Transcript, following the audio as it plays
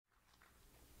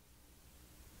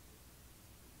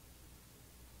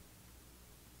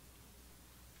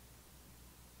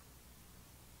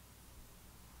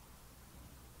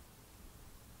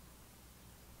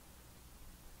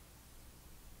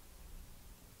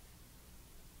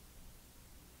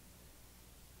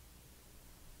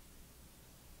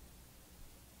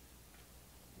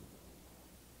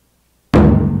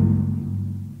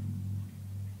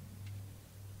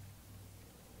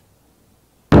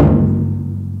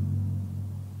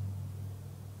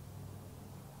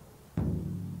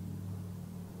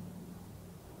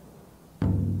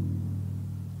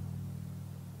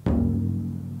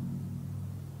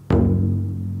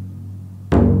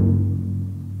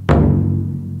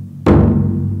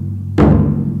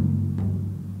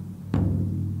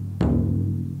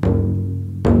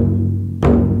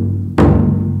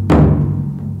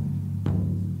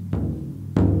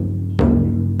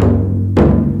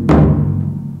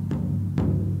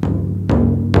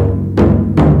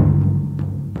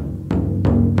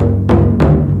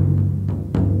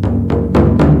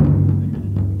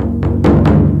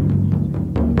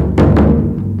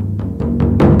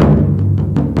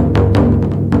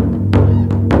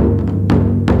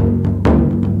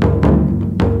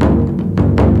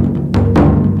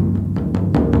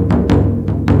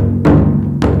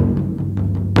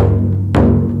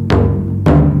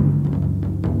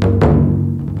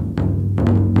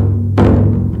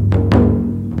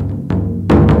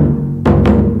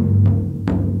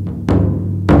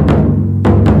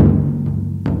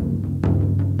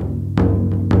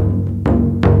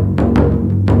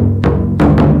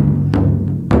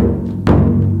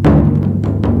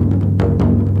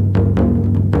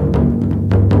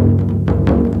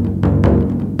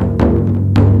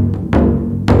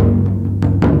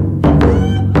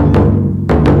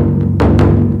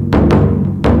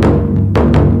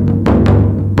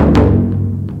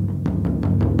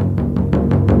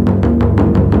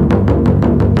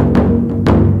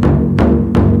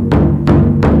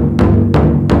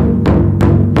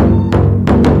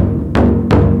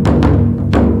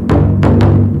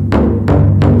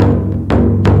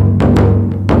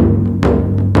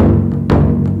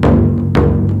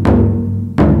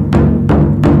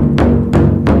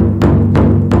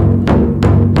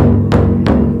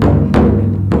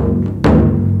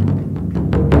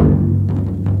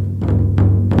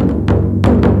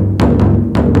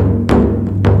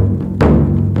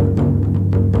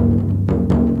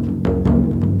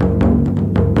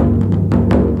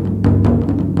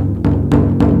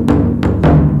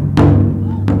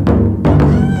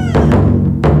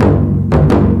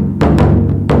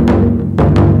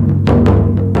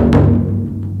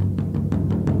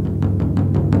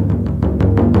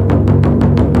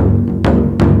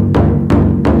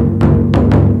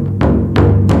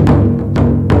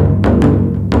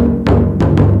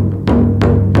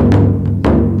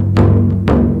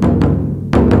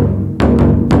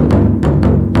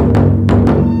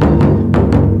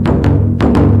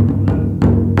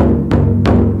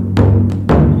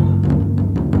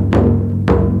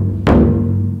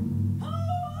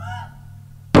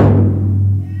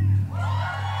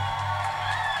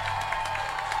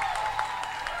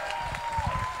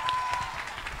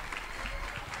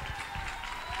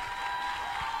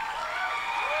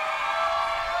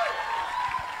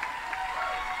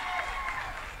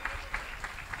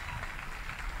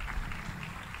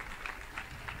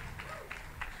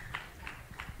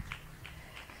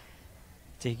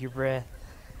Take your breath.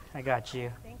 I got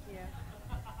you. Thank you.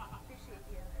 Appreciate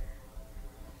you.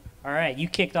 All right, you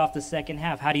kicked off the second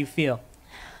half. How do you feel?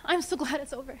 I'm so glad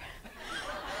it's over.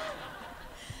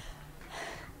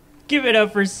 Give it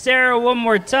up for Sarah one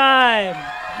more time.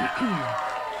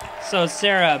 So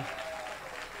Sarah,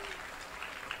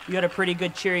 you had a pretty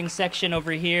good cheering section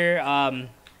over here. Do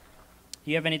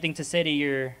you have anything to say to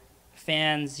your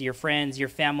fans, your friends, your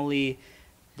family,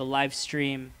 the live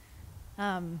stream?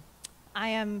 I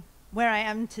am where I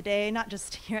am today, not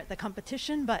just here at the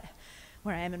competition, but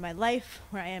where I am in my life,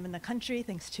 where I am in the country,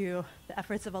 thanks to the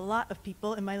efforts of a lot of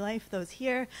people in my life, those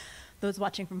here, those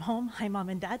watching from home. Hi, Mom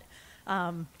and Dad.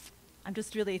 I'm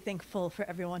just really thankful for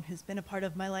everyone who's been a part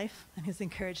of my life and who's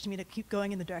encouraged me to keep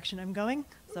going in the direction I'm going.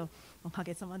 So,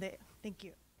 thank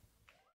you.